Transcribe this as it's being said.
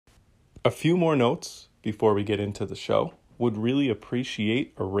A few more notes before we get into the show. Would really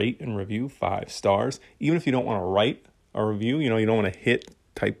appreciate a rate and review, 5 stars. Even if you don't want to write a review, you don't want to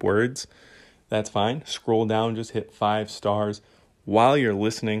type words, that's fine. Scroll down, just hit 5 stars while you're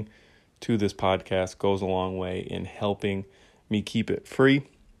listening to this podcast. Goes a long way in helping me keep it free.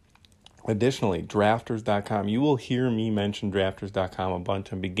 Additionally, drafters.com. You will hear me mention drafters.com a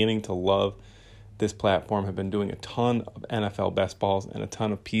bunch. I'm beginning to love this platform. Have been doing a ton of NFL best balls and a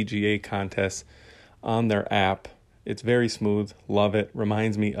ton of PGA contests on their app. It's very smooth. Love it.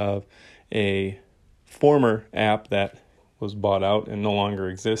 Reminds me of a former app that was bought out and no longer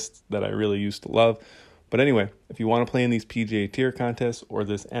exists that I really used to love. But anyway, if you want to play in these PGA tier contests or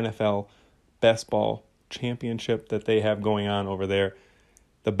this NFL best ball championship that they have going on over there,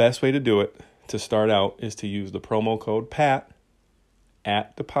 the best way to do it to start out is to use the promo code PAT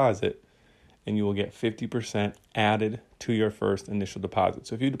at deposit, and you will get 50% added to your first initial deposit.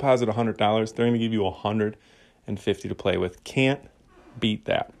 So if you deposit $100, they're going to give you $150 to play with. Can't beat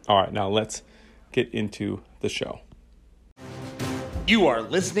that. All right, now let's get into the show. You are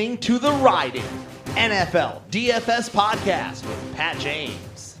listening to the Ride-In NFL DFS podcast with Pat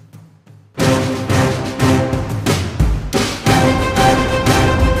James.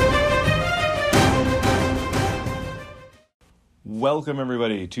 Welcome,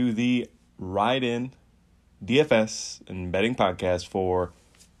 everybody, to the Ride-In DFS and betting podcast for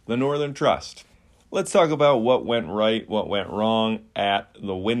the Northern Trust. Let's talk about what went right, what went wrong at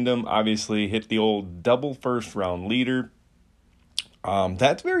the Wyndham. Obviously, hit the old double first-round leader.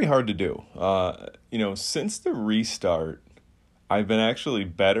 That's very hard to do. Since the restart, I've been actually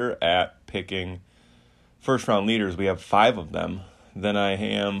better at picking first-round leaders. We have 5 of them than I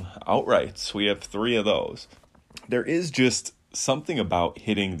am outrights. We have 3 of those. There is just something about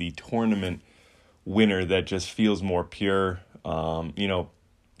hitting the tournament winner that just feels more pure.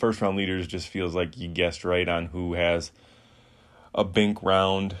 First-round leaders just feels like you guessed right on who has a bink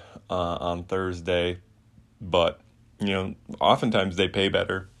round on Thursday. But, oftentimes they pay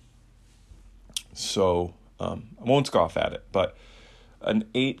better. So I won't scoff at it. But an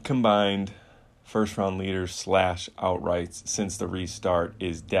 8 combined first-round leaders / outrights since the restart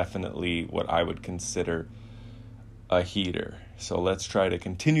is definitely what I would consider a heater. So let's try to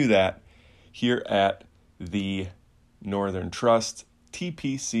continue that here at the Northern Trust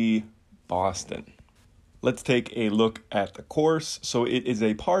TPC Boston. Let's take a look at the course. So it is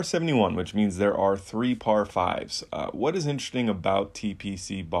a par 71, which means there are 3 par 5s. What is interesting about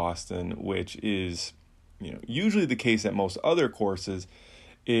TPC Boston, which is usually the case at most other courses,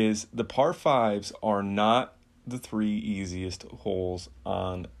 is the par 5s are not the 3 easiest holes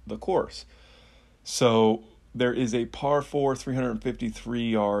on the course. So there is a par 4,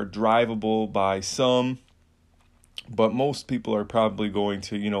 353-yard, drivable by some, but most people are probably going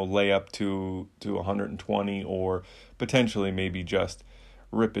to, lay up to 120 or potentially maybe just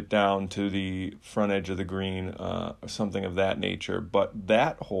rip it down to the front edge of the green, or something of that nature. But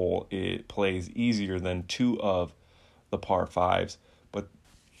that hole, it plays easier than 2 of the par 5s. But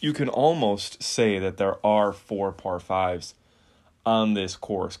you can almost say that there are 4 par 5s on this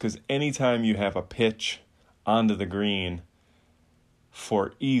course, because anytime you have a pitch onto the green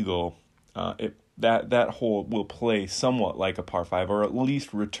for eagle, that hole will play somewhat like a par 5, or at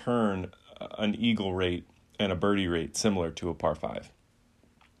least return an eagle rate and a birdie rate similar to a par 5.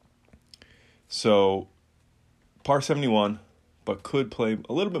 So par 71, but could play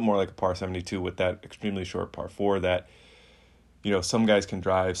a little bit more like a par 72 with that extremely short par 4 that, some guys can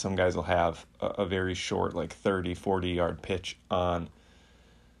drive, some guys will have a very short, like 30, 40-yard pitch on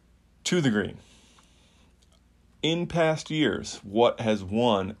to the green. In past years, what has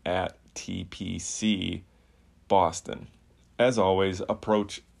won at TPC Boston? As always,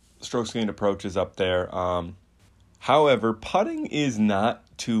 strokes gained approach is up there. However, putting is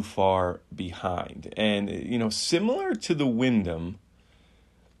not too far behind. And, similar to the Wyndham,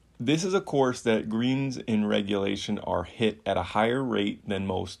 this is a course that greens in regulation are hit at a higher rate than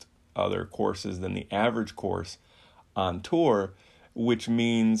most other courses, than the average course on tour, which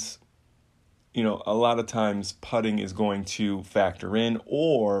means a lot of times putting is going to factor in,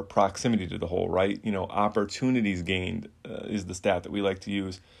 or proximity to the hole, right? Opportunities gained is the stat that we like to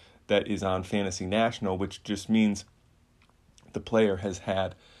use that is on Fantasy National, which just means the player has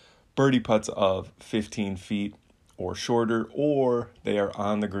had birdie putts of 15 feet or shorter, or they are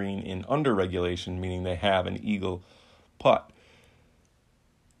on the green in under regulation, meaning they have an eagle putt.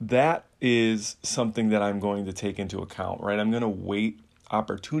 That is something that I'm going to take into account, right? I'm going to weight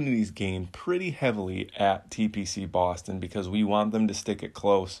opportunities gained pretty heavily at TPC Boston because we want them to stick it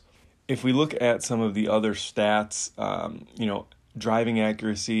close. If we look at some of the other stats, Driving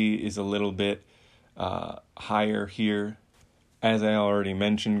accuracy is a little bit higher here. As I already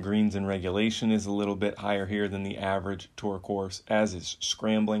mentioned, greens in regulation is a little bit higher here than the average tour course, as is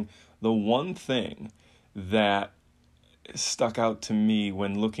scrambling. The one thing that stuck out to me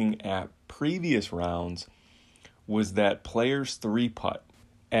when looking at previous rounds was that players 3-putt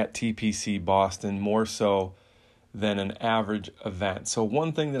at TPC Boston more so than an average event. So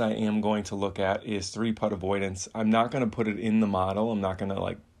one thing that I am going to look at is 3-putt avoidance. I'm not going to put it in the model. I'm not going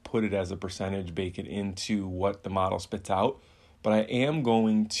to put it as a percentage, bake it into what the model spits out. But I am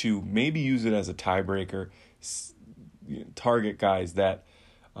going to maybe use it as a tiebreaker, target guys that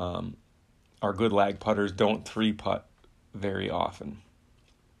are good lag putters, don't 3-putt very often.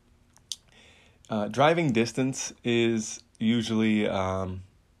 Driving distance is usually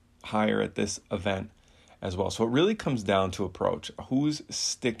higher at this event as well. So it really comes down to approach. Who's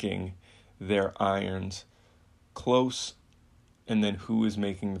sticking their irons close, and then who is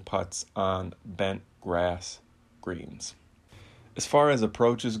making the putts on bent grass greens. As far as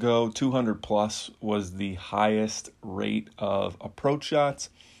approaches go, 200 plus was the highest rate of approach shots,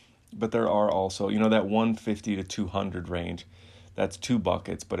 but there are also, that 150 to 200 range. That's 2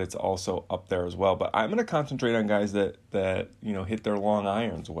 buckets, but it's also up there as well. But I'm going to concentrate on guys that hit their long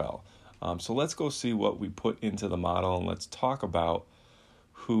irons well. So let's go see what we put into the model, and let's talk about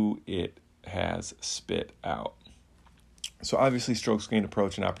who it has spit out. So obviously strokes gained,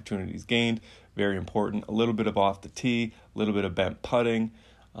 approach, and opportunities gained, very important. A little bit of off the tee, a little bit of bent putting,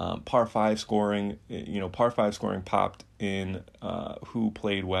 par 5 scoring. Par 5 scoring popped in who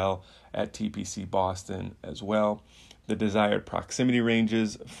played well at TPC Boston as well. The desired proximity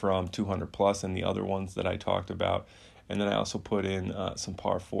ranges from 200 plus and the other ones that I talked about. And then I also put in some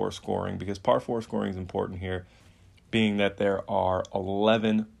par 4 scoring, because par 4 scoring is important here, being that there are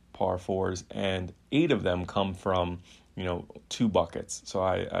 11 par 4s and 8 of them come from 2 buckets. So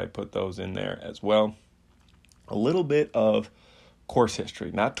I put those in there as well. A little bit of course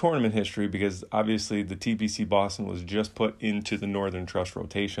history, not tournament history, because obviously the TPC Boston was just put into the Northern Trust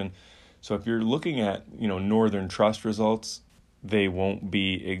rotation. So if you're looking at, Northern Trust results, they won't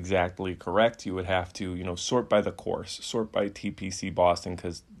be exactly correct. You would have to, sort by the course, sort by TPC Boston,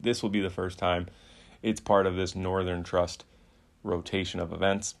 because this will be the first time it's part of this Northern Trust rotation of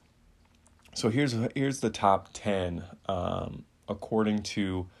events. So here's the top 10 according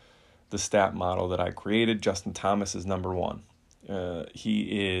to the stat model that I created. Justin Thomas is number 1.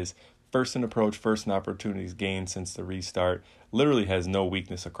 He is first in approach, first in opportunities gained since the restart. Literally has no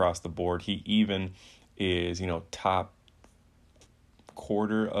weakness across the board. He even is, top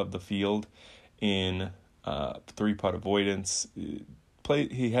quarter of the field in 3-putt avoidance.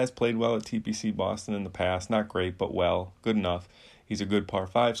 He has played well at TPC Boston in the past. Not great, but well, good enough. He's a good par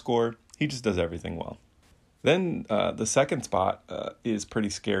 5 scorer. He just does everything well. Then the second spot is pretty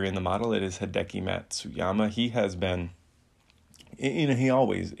scary in the model. It is Hideki Matsuyama. He has been, he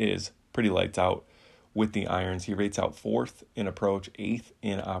always is pretty lights out with the irons. He rates out 4th in approach, 8th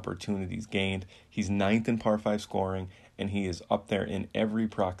in opportunities gained. He's 9th in par 5 scoring, and he is up there in every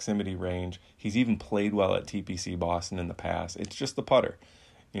proximity range. He's even played well at TPC Boston in the past. It's just the putter.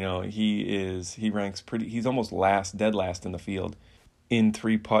 He ranks pretty, he's almost dead last in the field in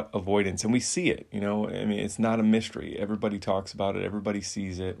 3-putt avoidance. And we see it, it's not a mystery. Everybody talks about it. Everybody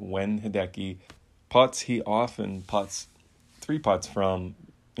sees it. When Hideki putts, he often putts 3-putts from,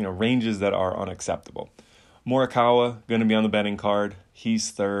 ranges that are unacceptable. Morikawa, going to be on the betting card.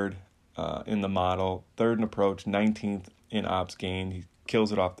 He's 3rd in the model, 3rd in approach, 19th in ops gained. He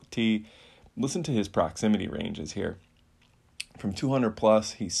kills it off the tee. Listen to his proximity ranges here. From 200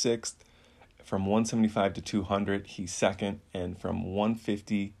 plus, he's 6th. From 175 to 200, he's 2nd. And from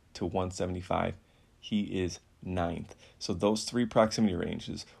 150 to 175, he is 9th. So those 3 proximity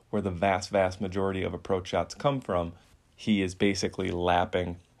ranges, where the vast majority of approach shots come from, he is basically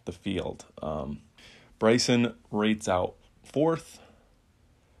lapping the field. Bryson rates out 4th.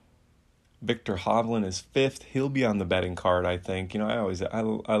 Victor Hovland is 5th. He'll be on the betting card, I think.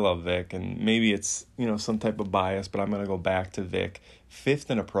 I love Vic, and maybe it's, some type of bias, but I'm going to go back to Vic. 5th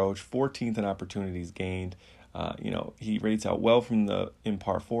in approach, 14th in opportunities gained. He rates out well in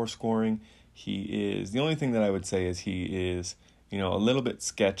par 4 scoring. The only thing that I would say is he is, a little bit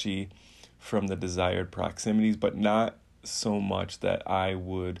sketchy from the desired proximities, but not so much that I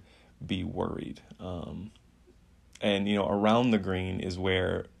would be worried. And around the green is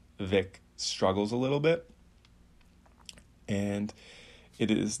where Vic struggles a little bit, and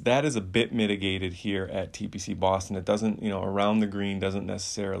that is a bit mitigated here at TPC Boston. It doesn't, around the green doesn't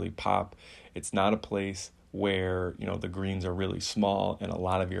necessarily pop. It's not a place where, the greens are really small and a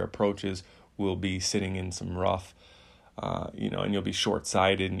lot of your approaches will be sitting in some rough. and you'll be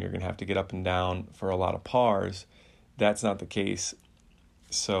short-sighted and you're going to have to get up and down for a lot of pars. That's not the case.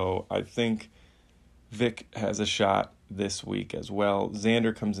 So I think Vic has a shot this week as well.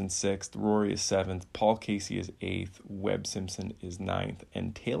 Xander comes in 6th, Rory is 7th, Paul Casey is 8th, Webb Simpson is 9th,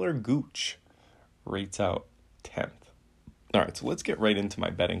 and Taylor Gooch rates out 10th. All right, so let's get right into my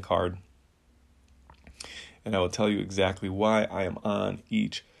betting card. And I will tell you exactly why I am on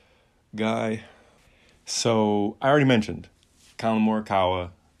each guy. So I already mentioned Colin Morikawa.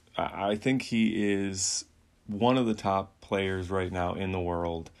 I think he is one of the top players right now in the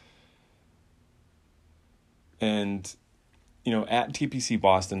world. And, at TPC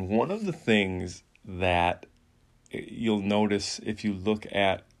Boston, one of the things that you'll notice if you look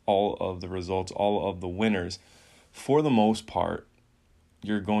at all of the results, all of the winners, for the most part,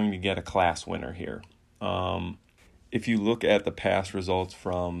 you're going to get a class winner here. If you look at the past results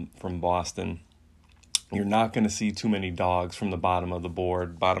from Boston, you're not going to see too many dogs from the bottom of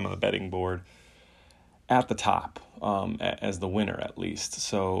the betting board, at the top, as the winner at least.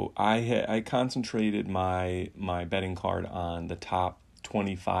 So I concentrated my betting card on the top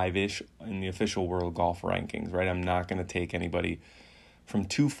 25-ish in the official world golf rankings, right? I'm not going to take anybody from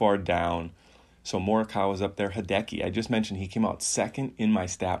too far down. So Morikawa's up there. Hideki, I just mentioned he came out second in my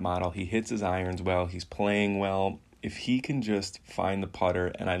stat model. He hits his irons well. He's playing well. If he can just find the putter,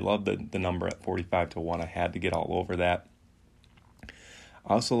 and I love the number at 45-1. I had to get all over that.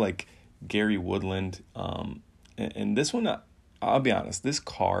 I also like Gary Woodland. And this one, I'll be honest, this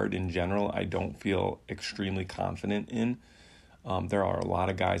card in general, I don't feel extremely confident in. There are a lot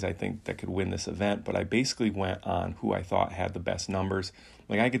of guys I think that could win this event, but I basically went on who I thought had the best numbers.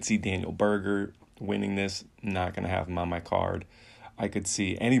 Like I could see Daniel Berger winning this, not going to have him on my card. I could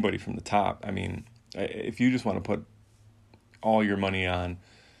see anybody from the top. I mean, if you just want to put all your money on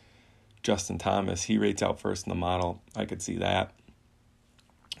Justin Thomas, he rates out first in the model. I could see that.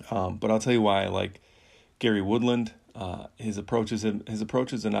 But I'll tell you why I like Gary Woodland. His approaches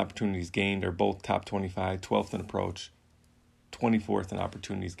and opportunities gained are both top 25, 12th in approach, 24th in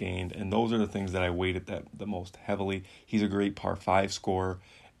opportunities gained, and those are the things that I weighted the most heavily. He's a great par 5 scorer,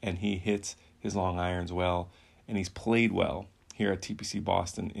 and he hits his long irons well, and he's played well here at TPC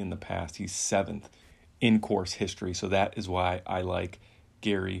Boston in the past. He's 7th in course history, so that is why I like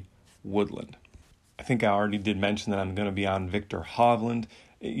Gary Woodland. I think I already did mention that I'm going to be on Victor Hovland.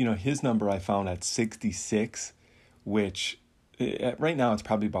 His number I found at 66, which right now it's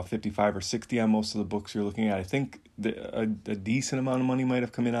probably about 55 or 60 on most of the books you're looking at. I think a decent amount of money might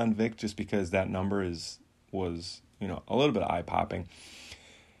have come in on Vic just because that number was a little bit eye-popping.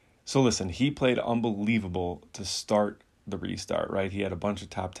 So listen, he played unbelievable to start the restart, right? He had a bunch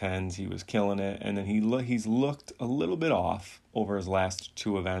of top 10s. He was killing it. And then he's looked a little bit off over his last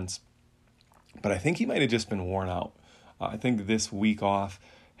 2 events. But I think he might have just been worn out. I think this week off,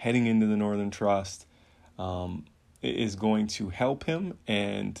 heading into the Northern Trust, is going to help him.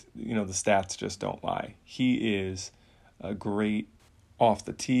 And, the stats just don't lie. He is a great off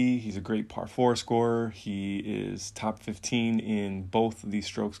the tee. He's a great par 4 scorer. He is top 15 in both of these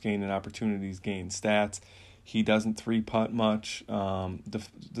strokes gained and opportunities gained stats. He doesn't 3-putt much,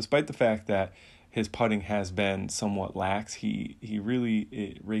 despite the fact that his putting has been somewhat lax. He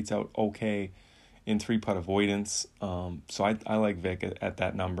really rates out okay in 3-putt avoidance. So I like Vic at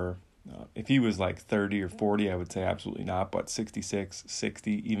that number. If he was like 30 or 40, I would say absolutely not. But 66,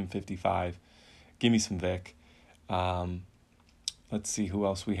 60, even 55, give me some Vic. Let's see who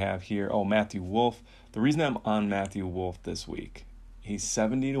else we have here. Oh, Matthew Wolff. The reason I'm on Matthew Wolff this week, he's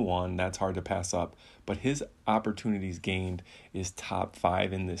 70-1. That's hard to pass up. But his opportunities gained is top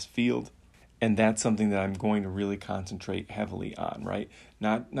 5 in this field. And that's something that I'm going to really concentrate heavily on, right?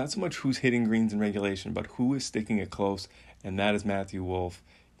 Not so much who's hitting greens in regulation, but who is sticking it close. And that is Matthew Wolff.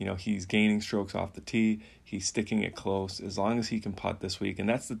 He's gaining strokes off the tee. He's sticking it close as long as he can putt this week. And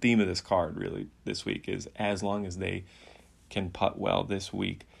that's the theme of this card, really, this week, is as long as they can putt well this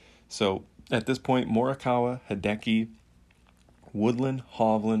week. So at this point, Morikawa, Hideki, Woodland,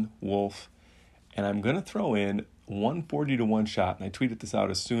 Hovland, Wolff, and I'm going to throw in 140-1 shot. And I tweeted this out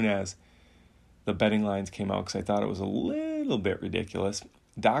as soon as the betting lines came out because I thought it was a little bit ridiculous.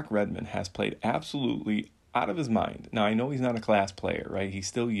 Doc Redman has played absolutely out of his mind. Now, I know he's not a class player, right? He's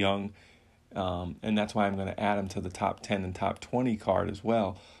still young, and that's why I'm going to add him to the top 10 and top 20 card as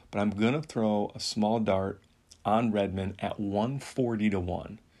well. But I'm going to throw a small dart on Redman at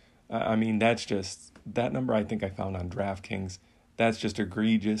 140-1. I mean, that's just, that number I think I found on DraftKings. That's just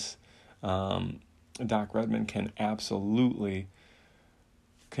egregious. Doc Redman can absolutely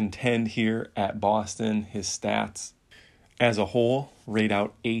contend here at Boston. His stats as a whole, rate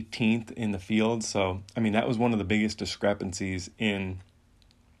out 18th in the field. So, I mean, that was one of the biggest discrepancies in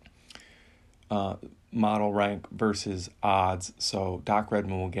model rank versus odds. So Doc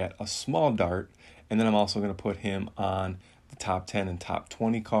Redman will get a small dart, and then I'm also going to put him on the top 10 and top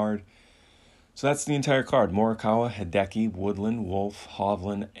 20 card. So that's the entire card. Morikawa, Hideki, Woodland, Wolf,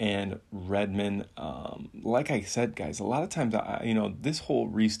 Hovland, and Redman. Like I said, guys, a lot of times, this whole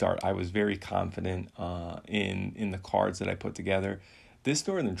restart, I was very confident in the cards that I put together. This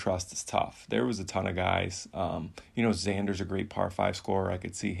Northern Trust is tough. There was a ton of guys. Xander's a great par 5 scorer. I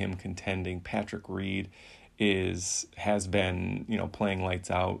could see him contending. Patrick Reed has been, playing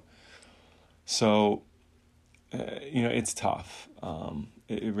lights out. So, it's tough.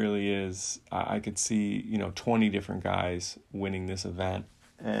 It really is. I could see, 20 different guys winning this event,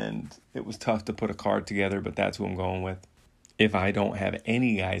 and it was tough to put a card together, but that's who I'm going with. If I don't have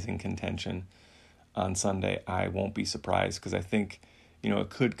any guys in contention on Sunday, I won't be surprised, because I think, it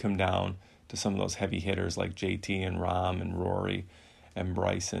could come down to some of those heavy hitters like JT and Rahm and Rory and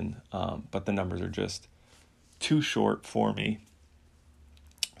Bryson, but the numbers are just too short for me.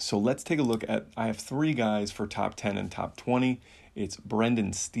 So let's take a look at, I have 3 guys for top 10 and top 20. It's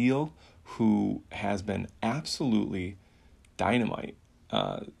Brendan Steele, who has been absolutely dynamite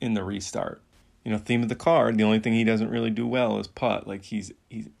in the restart. Theme of the card, the only thing he doesn't really do well is putt. Like he's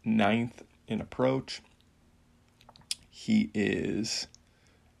 9th in approach. He is,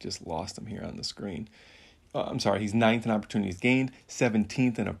 just lost him here on the screen. He's 9th in opportunities gained,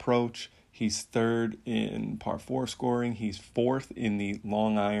 17th in approach. He's 3rd in par 4 scoring. He's 4th in the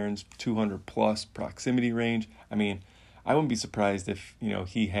long irons, 200 plus proximity range. I mean, I wouldn't be surprised if,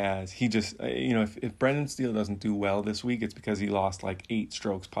 if Brendan Steele doesn't do well this week, it's because he lost like 8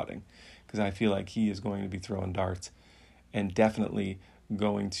 strokes putting, because I feel like he is going to be throwing darts and definitely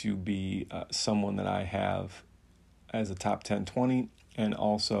going to be someone that I have as a top 10, 20, and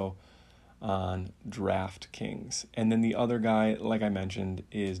also on DraftKings. And then the other guy, like I mentioned,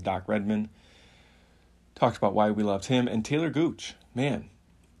 is Doc Redman. Talked about why we loved him. And Taylor Gooch, man,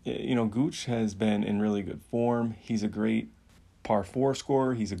 Gooch has been in really good form. He's a great par 4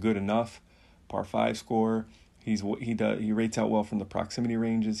 scorer. He's a good enough par 5 scorer. He rates out well from the proximity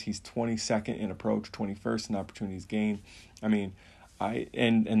ranges. He's 22nd in approach, 21st in opportunities gained. I mean,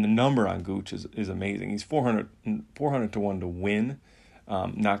 and the number on Gooch is amazing. He's 400 to 1 to win.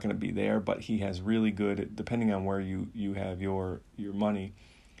 Not going to be there, but he has really good, depending on where you have your money,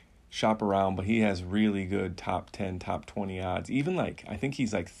 shop around, but he has really good top 10, top 20 odds. Even I think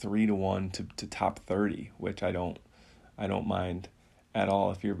he's 3 to 1 to top 30, which I don't mind at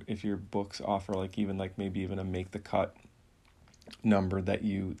all. If your books offer maybe even a make the cut number that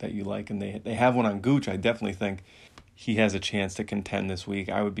you like, and they have one on Gooch, I definitely think he has a chance to contend this week.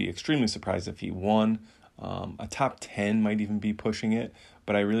 I would be extremely surprised if he won. A top 10 might even be pushing it,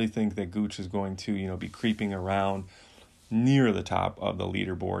 but I really think that Gooch is going to, be creeping around near the top of the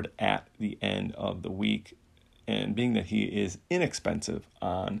leaderboard at the end of the week. And being that he is inexpensive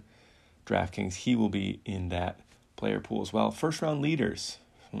on DraftKings, he will be in that player pool as well. First round leaders,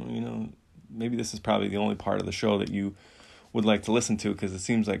 maybe this is probably the only part of the show that you would like to listen to, because it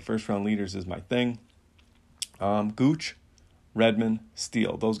seems like first round leaders is my thing. Gooch, Redman,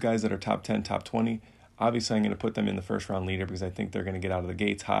 Steele, those guys that are top 10, top 20. Obviously, I'm going to put them in the first-round leader because I think they're going to get out of the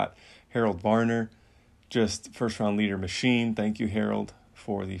gates hot. Harold Varner, just first-round leader machine. Thank you, Harold,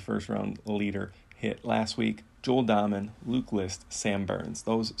 for the first-round leader hit last week. Joel Dahman, Luke List, Sam Burns.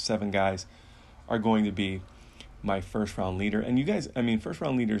 Those 7 guys are going to be my first-round leader. And you guys,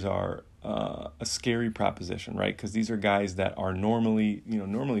 first-round leaders are a scary proposition, right? Because these are guys that are normally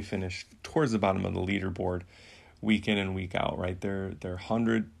finished towards the bottom of the leaderboard week in and week out, right? They're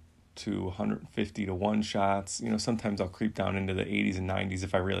 100 to 150 to 1 shots. Sometimes I'll creep down into the 80s and 90s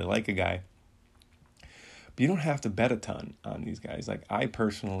if I really like a guy. But you don't have to bet a ton on these guys. I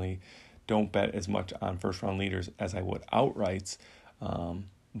personally don't bet as much on first round leaders as I would outrights.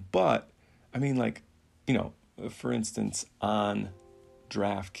 But for instance, on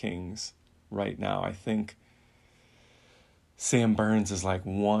DraftKings right now, I think Sam Burns is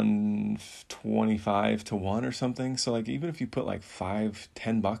 125 to 1 or something. So even if you put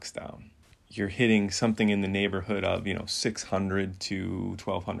 $5-10 down, you're hitting something in the neighborhood of $600 to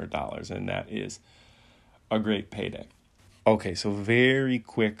 $1,200, and that is a great payday. Okay, so very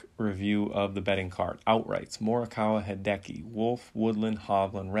quick review of the betting card. Outrights: Morikawa, Hideki, Wolf, Woodland,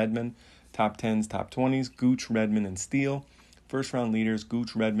 Hovland, Redman. Top 10s, top 20s: Gooch, Redman, and Steele. First round leaders: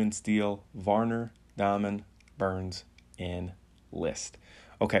 Gooch, Redman, Steele, Varner, Dahman, Burns, and List.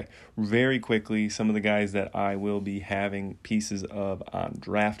 Okay, very quickly, some of the guys that I will be having pieces of on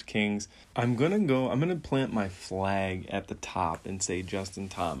DraftKings. I'm gonna plant my flag at the top and say Justin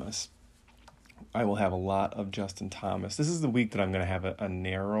Thomas. I will have a lot of Justin Thomas. This is the week that I'm gonna have a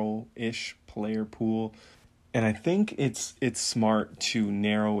narrow-ish player pool. And I think it's smart to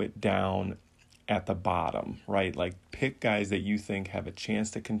narrow it down at the bottom, right? Like pick guys that you think have a chance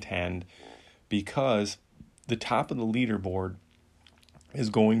to contend, because the top of the leaderboard is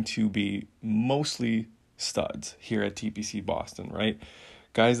going to be mostly studs here at TPC Boston, right?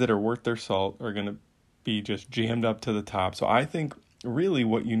 Guys that are worth their salt are going to be just jammed up to the top. So I think really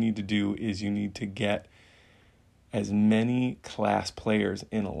what you need to do is you need to get as many class players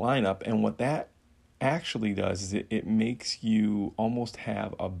in a lineup. And what that actually does is it makes you almost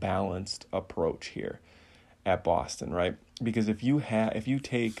have a balanced approach here at Boston, right? Because if you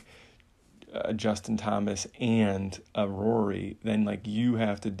take Justin Thomas and a Rory, then like you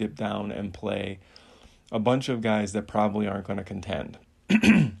have to dip down and play a bunch of guys that probably aren't going to contend.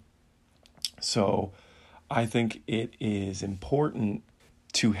 So I think it is important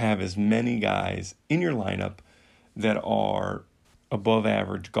to have as many guys in your lineup that are above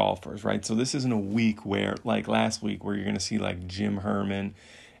average golfers, right? So this isn't a week where, like last week, where you're going to see like Jim Herman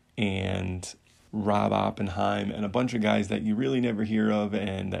and Rob Oppenheim and a bunch of guys that you really never hear of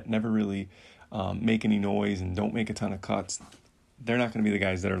and that never really make any noise and don't make a ton of cuts. They're not going to be the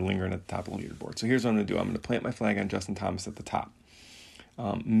guys that are lingering at the top of the leaderboard. So here's what I'm going to do. I'm going to plant my flag on Justin Thomas at the top.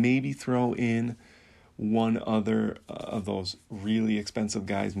 Maybe throw in one other of those really expensive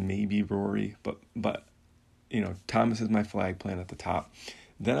guys, maybe Rory, but Thomas is my flag plant at the top.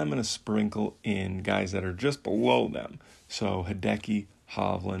 Then I'm going to sprinkle in guys that are just below them. So Hideki,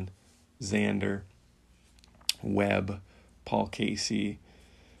 Hovland, Xander, Webb, Paul Casey.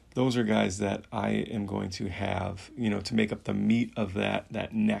 Those are guys that I am going to have, to make up the meat of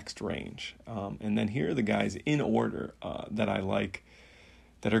that next range. And then here are the guys in order that I like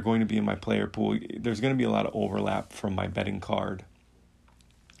that are going to be in my player pool. There's going to be a lot of overlap from my betting card.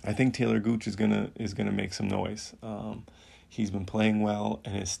 I think Taylor Gooch is gonna make some noise. He's been playing well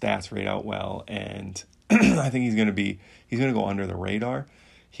and his stats rate out well, and I think he's gonna go under the radar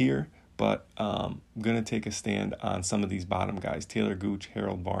here. But I'm gonna take a stand on some of these bottom guys: Taylor Gooch,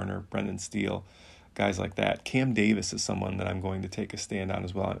 Harold Varner, Brendan Steele, guys like that. Cam Davis is someone that I'm going to take a stand on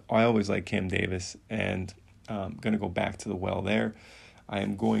as well. I always like Cam Davis, and I'm gonna go back to the well there. I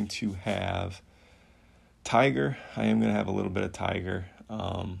am going to have Tiger. I am going to have a little bit of Tiger.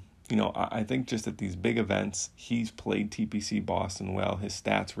 I think just at these big events, he's played TPC Boston well. His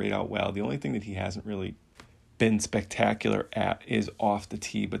stats rate out well. The only thing that he hasn't really been spectacular at is off the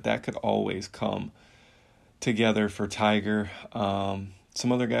tee, but that could always come together for Tiger.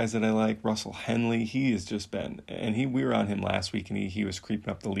 Some other guys that I like, Russell Henley, he has just been, and we were on him last week, and he was creeping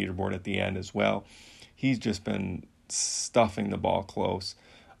up the leaderboard at the end as well. He's just been stuffing the ball close.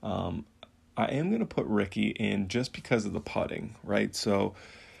 I am going to put Ricky in just because of the putting, right? So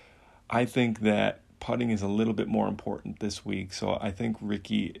I think that putting is a little bit more important this week. So I think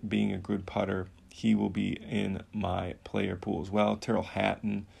Ricky, being a good putter, he will be in my player pool as well. Tyrrell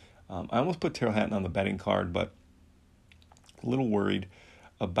Hatton. I almost put Tyrrell Hatton on the betting card, but a little worried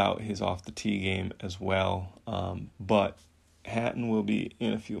about his off-the-tee game as well. But Hatton will be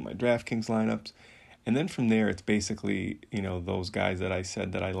in a few of my DraftKings lineups. And then from there, it's basically, those guys that I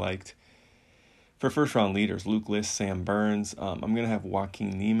said that I liked. For first-round leaders, Luke List, Sam Burns. I'm going to have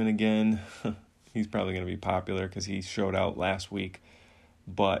Joaquin Niemann again. He's probably going to be popular because he showed out last week.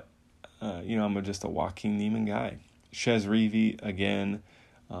 But, I'm just a Joaquin Niemann guy. Chez Reavie again.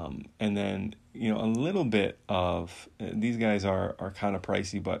 And then, a little bit of, these guys are kind of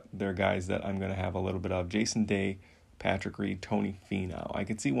pricey, but they're guys that I'm going to have a little bit of. Jason Day, Patrick Reed, Tony Finau. I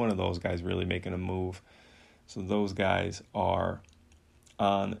could see one of those guys really making a move. So those guys are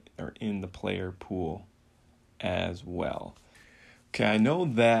on or in the player pool as well. Okay, I know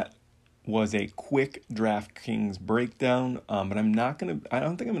that was a quick DraftKings breakdown, but I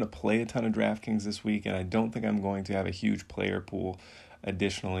don't think I'm gonna play a ton of DraftKings this week, and I don't think I'm going to have a huge player pool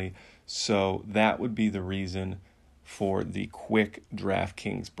additionally. So that would be the reason for the quick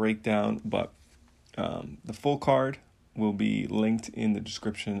DraftKings breakdown. But the full card will be linked in the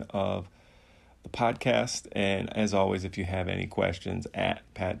description of the podcast. And as always, if you have any questions, at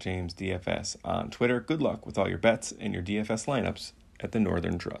PatJamesDFS on Twitter. Good luck with all your bets and your DFS lineups at the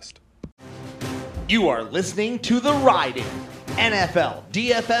Northern Trust. You are listening to the Riding NFL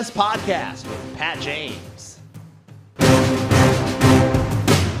DFS podcast with Pat James.